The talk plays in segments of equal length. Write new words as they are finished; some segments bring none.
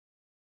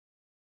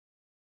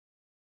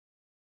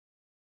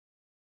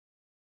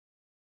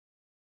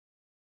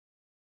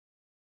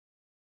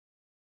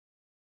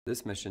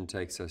This mission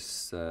takes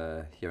us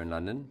here in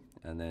London,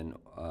 and then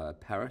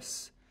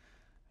Paris,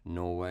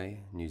 Norway,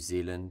 New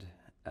Zealand,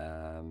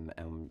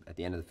 and at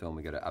the end of the film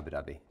we go to Abu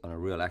Dhabi. On a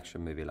real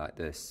action movie like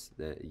this,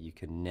 you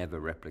can never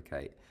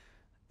replicate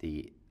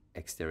the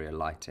exterior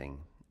lighting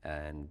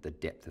and the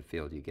depth of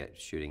field you get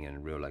shooting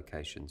in real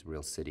locations,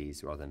 real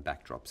cities, rather than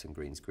backdrops and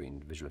green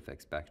screen visual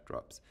effects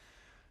backdrops.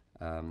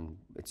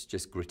 It's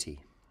just gritty,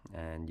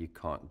 and you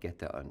can't get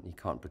that you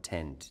can't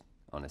pretend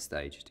on a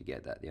stage to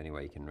get that. The only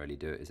way you can really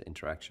do it is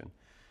interaction.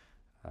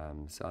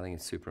 So I think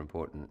it's super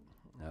important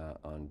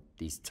on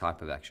these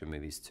type of action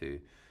movies to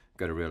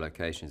go to real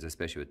locations,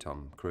 especially with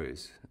Tom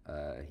Cruise.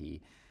 He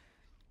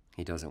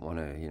doesn't want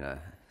to,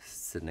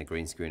 sit in a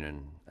green screen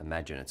and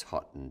imagine it's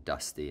hot and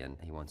dusty, and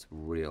he wants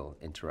real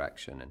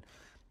interaction, and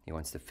he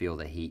wants to feel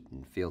the heat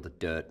and feel the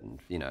dirt and,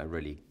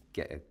 really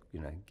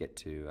get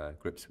to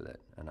grips with it.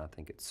 And I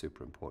think it's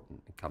super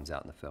important. It comes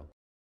out in the film.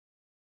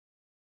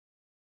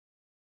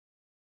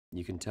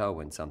 You can tell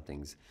when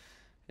something's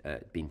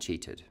been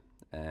cheated,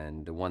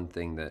 and the one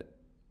thing that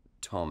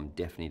Tom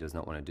definitely does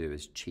not want to do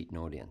is cheat an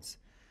audience.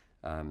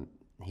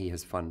 He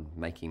has fun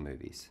making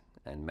movies,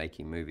 and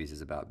making movies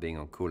is about being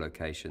on cool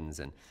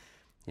locations and,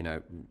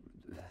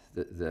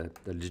 the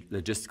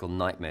logistical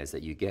nightmares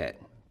that you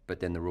get, but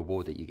then the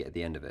reward that you get at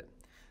the end of it,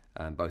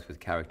 both with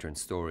character and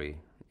story,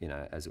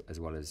 as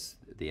well as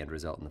the end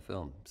result in the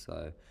film.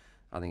 So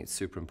I think it's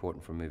super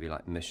important for a movie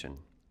like Mission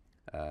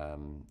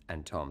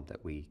and Tom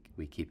that we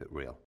keep it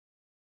real.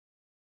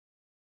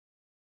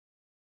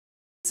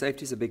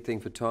 Safety is a big thing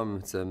for Tom.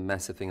 It's a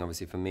massive thing,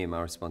 obviously, for me.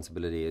 My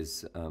responsibility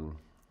is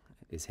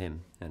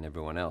him and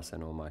everyone else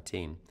and all my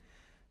team.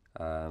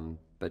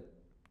 But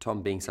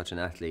Tom, being such an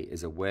athlete,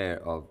 is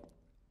aware of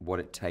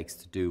what it takes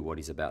to do what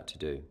he's about to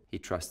do. He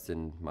trusts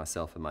in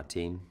myself and my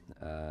team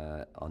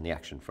on the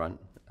action front,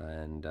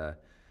 and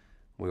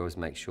we always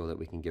make sure that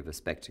we can give a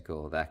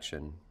spectacle of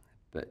action,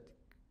 but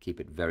keep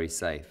it very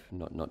safe,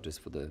 not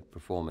just for the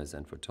performers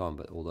and for Tom,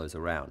 but all those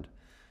around.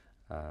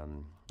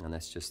 And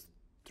that's just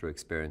through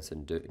experience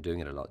and doing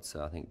it a lot.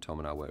 So I think Tom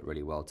and I work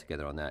really well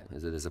together on that.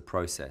 There's a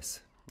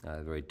process,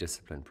 a very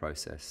disciplined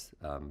process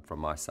from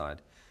my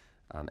side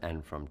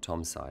and from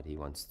Tom's side. He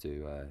wants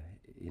to,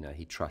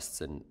 he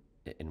trusts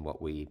in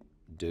what we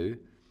do,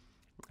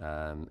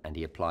 and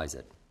he applies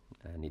it,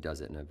 and he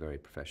does it in a very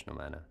professional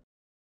manner.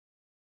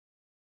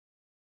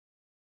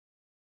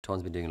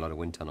 Tom's been doing a lot of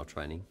wind tunnel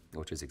training,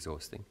 which is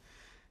exhausting.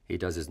 He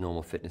does his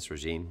normal fitness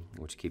regime,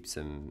 which keeps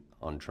him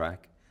on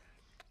track.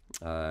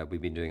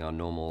 We've been doing our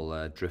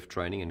normal drift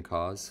training in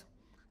cars,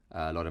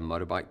 a lot of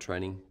motorbike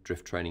training,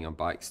 drift training on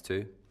bikes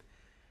too,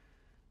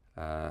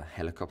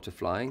 helicopter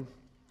flying.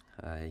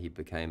 He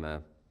became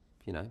a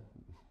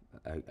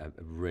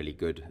really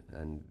good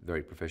and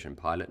very proficient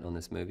pilot on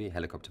this movie,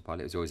 helicopter pilot.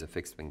 He was always a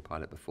fixed-wing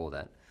pilot before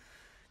that.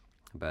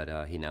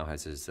 But he now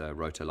has his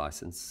rotor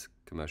license,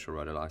 commercial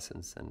rotor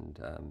license, and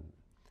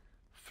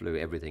flew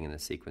everything in the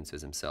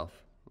sequences himself,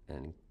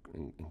 and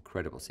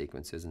incredible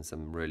sequences, and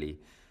some really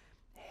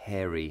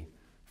hairy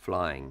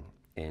flying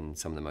in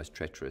some of the most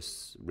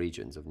treacherous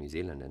regions of New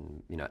Zealand.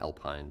 And,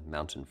 alpine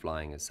mountain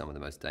flying is some of the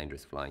most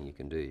dangerous flying you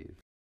can do.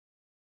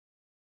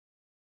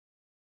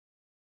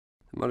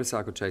 The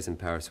motorcycle chase in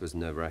Paris was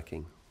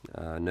nerve-wracking.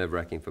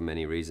 Nerve-wracking for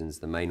many reasons,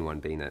 the main one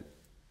being that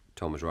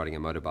Tom was riding a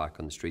motorbike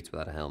on the streets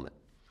without a helmet.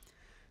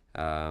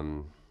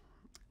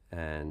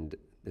 And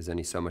there's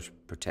only so much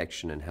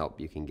protection and help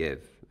you can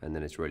give, and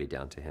then it's really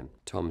down to him.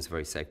 Tom's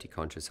very safety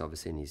conscious,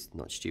 obviously, and he's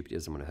not stupid. He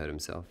doesn't want to hurt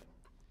himself.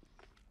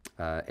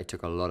 It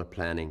took a lot of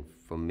planning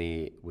for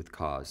me with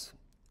cars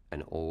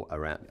and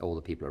all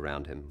the people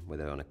around him,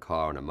 whether on a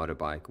car, on a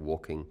motorbike,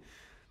 walking.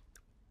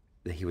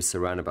 He was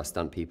surrounded by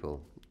stunt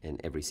people in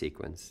every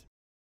sequence.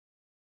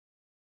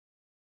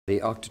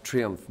 The Arc de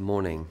Triomphe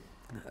morning,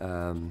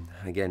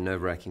 again,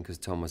 nerve-wracking because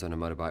Tom was on a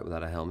motorbike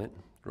without a helmet,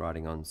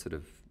 riding on sort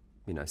of,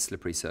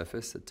 slippery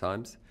surface at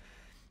times.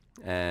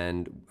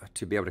 And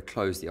to be able to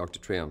close the Arc de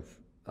Triomphe,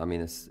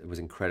 it was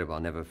incredible. I'll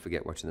never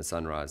forget watching the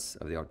sunrise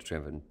of the Arc de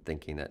Triomphe and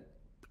thinking that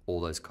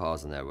all those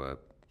cars in there were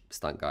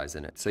stunt guys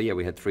in it. So yeah,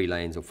 we had 3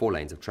 lanes or 4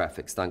 lanes of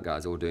traffic, stunt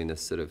guys all doing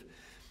this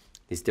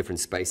these different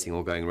spacing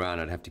all going around.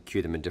 I'd have to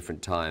cue them in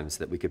different times so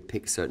that we could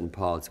pick certain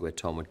paths where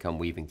Tom would come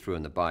weaving through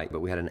on the bike.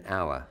 But we had an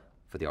hour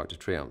for the Arc de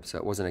Triomphe, so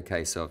it wasn't a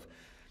case of,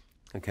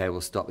 okay,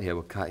 we'll stop here,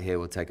 we'll cut here,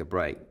 we'll take a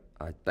break.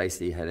 I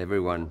basically had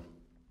everyone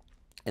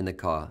in the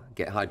car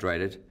get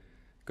hydrated,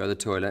 go to the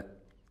toilet,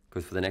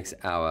 because for the next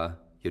hour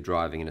you're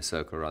driving in a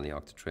circle around the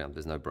Arc de Triomphe.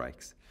 There's no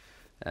breaks,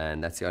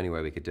 and that's the only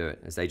way we could do it.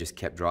 As they just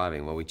kept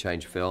driving, well, we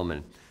changed film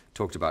and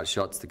talked about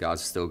shots. The guys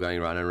were still going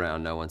around and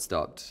around, no one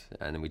stopped,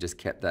 and we just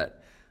kept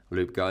that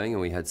loop going.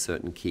 And we had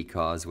certain key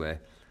cars where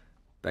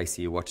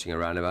basically you're watching a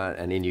roundabout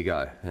and in you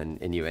go,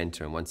 and in you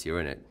enter, and once you're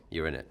in it,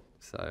 you're in it.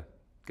 So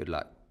good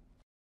luck.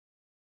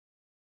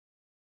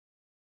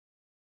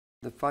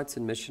 The fights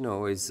in Mission are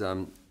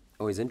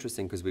always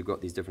interesting because we've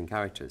got these different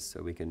characters,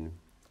 so we can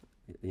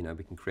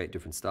create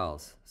different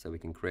styles. So we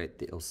can create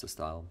the Ilsa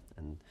style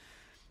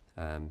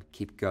and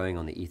keep going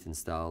on the Ethan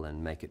style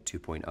and make it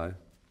 2.0.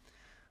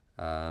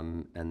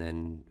 And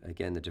then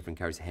again, the different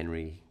characters.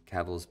 Henry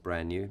Cavill's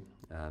brand new,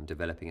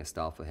 developing a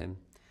style for him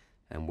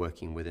and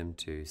working with him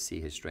to see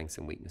his strengths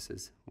and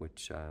weaknesses,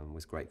 which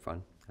was great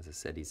fun. As I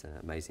said, he's an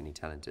amazingly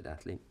talented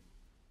athlete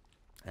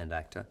and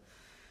actor.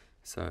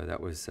 So that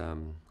was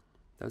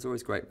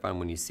always great fun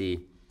when you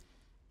see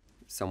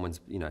someone's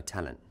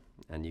talent,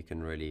 and you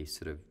can really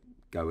sort of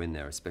go in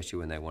there, especially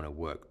when they want to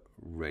work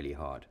really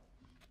hard.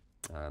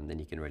 Then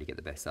you can really get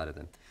the best out of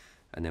them.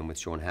 And then with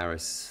Sean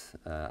Harris,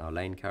 our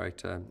Lane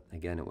character,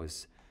 again, it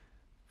was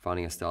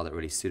finding a style that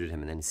really suited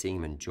him and then seeing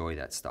him enjoy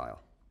that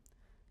style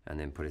and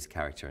then put his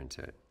character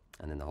into it.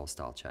 And then the whole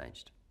style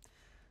changed.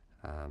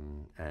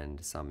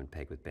 And Simon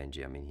Pegg with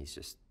Benji, I mean, he's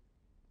just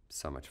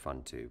so much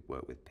fun to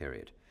work with,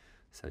 period.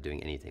 So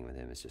doing anything with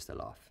him is just a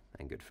laugh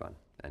and good fun.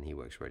 And he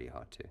works really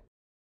hard too.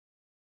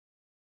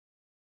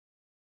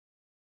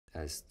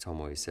 As Tom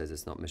always says,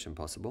 it's not mission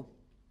possible.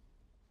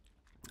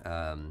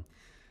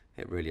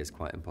 It really is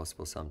quite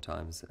impossible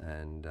sometimes,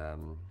 and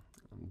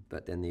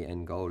but then the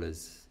end goal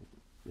is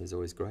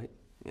always great,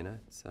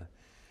 So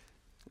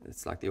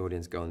it's like the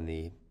audience go on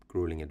the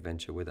grueling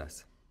adventure with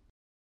us.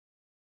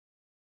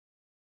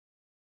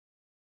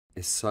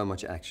 There's so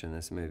much action in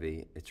this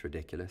movie; it's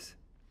ridiculous.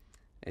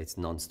 It's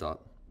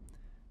non-stop,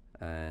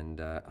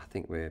 and I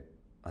think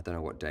I don't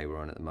know what day we're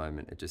on at the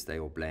moment. They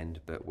all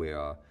blend, but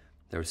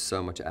there is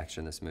so much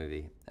action in this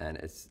movie, and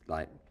it's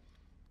like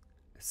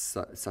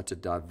such a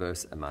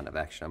diverse amount of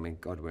action. I mean,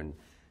 God, we're in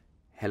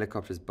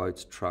helicopters,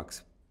 boats,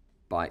 trucks,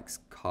 bikes,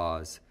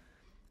 cars,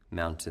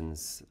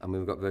 mountains. I mean,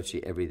 we've got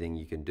virtually everything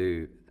you can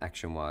do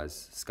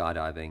action-wise,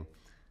 skydiving,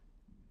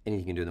 anything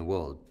you can do in the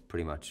world,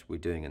 pretty much we're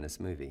doing in this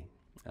movie.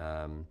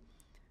 And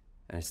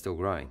it's still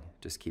growing,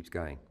 just keeps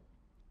going.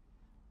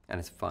 And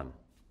it's fun.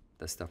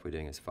 The stuff we're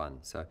doing is fun.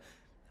 So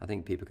I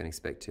think people can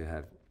expect to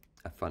have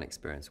a fun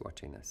experience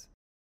watching this.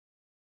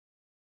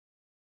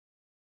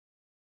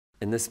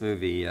 In this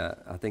movie,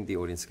 I think the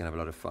audience can have a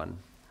lot of fun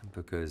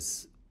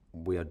because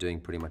we are doing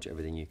pretty much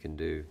everything you can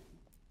do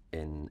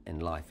in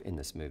life in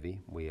this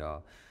movie. We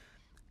are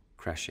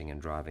crashing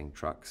and driving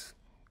trucks,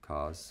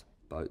 cars,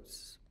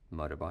 boats,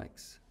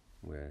 motorbikes.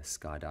 We're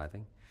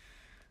skydiving.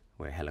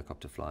 We're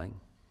helicopter flying.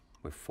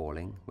 We're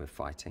falling. We're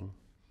fighting.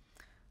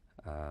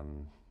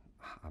 I'm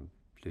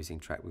losing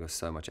track. We've got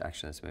so much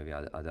action in this movie.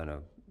 I don't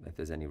know if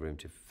there's any room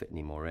to fit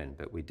any more in,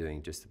 but we're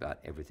doing just about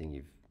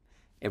everything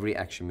every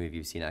action movie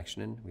you've seen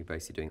action in, we're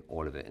basically doing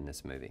all of it in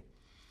this movie.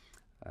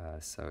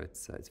 So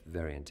it's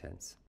very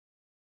intense.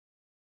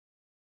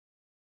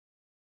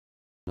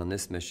 On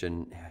this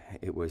mission,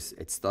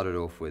 it started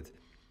off with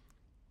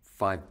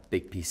 5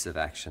 big pieces of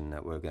action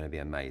that were going to be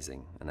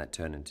amazing, and that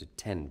turned into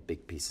 10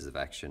 big pieces of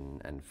action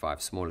and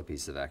 5 smaller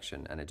pieces of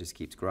action, and it just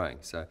keeps growing.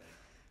 So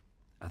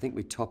I think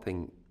we're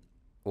topping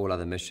all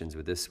other missions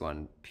with this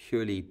one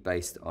purely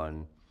based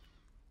on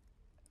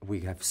we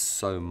have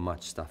so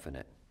much stuff in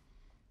it.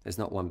 There's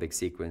not one big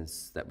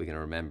sequence that we're going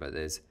to remember.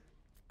 There's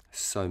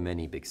so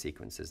many big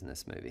sequences in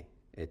this movie.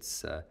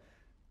 It's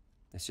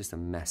just a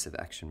massive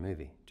action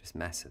movie, just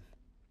massive.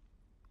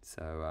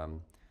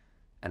 So,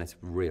 and it's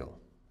real.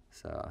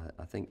 So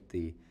I think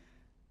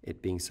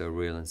it being so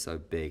real and so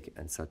big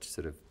and such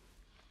sort of,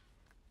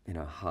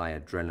 high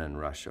adrenaline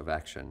rush of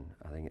action,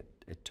 I think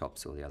it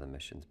tops all the other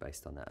missions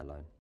based on that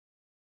alone.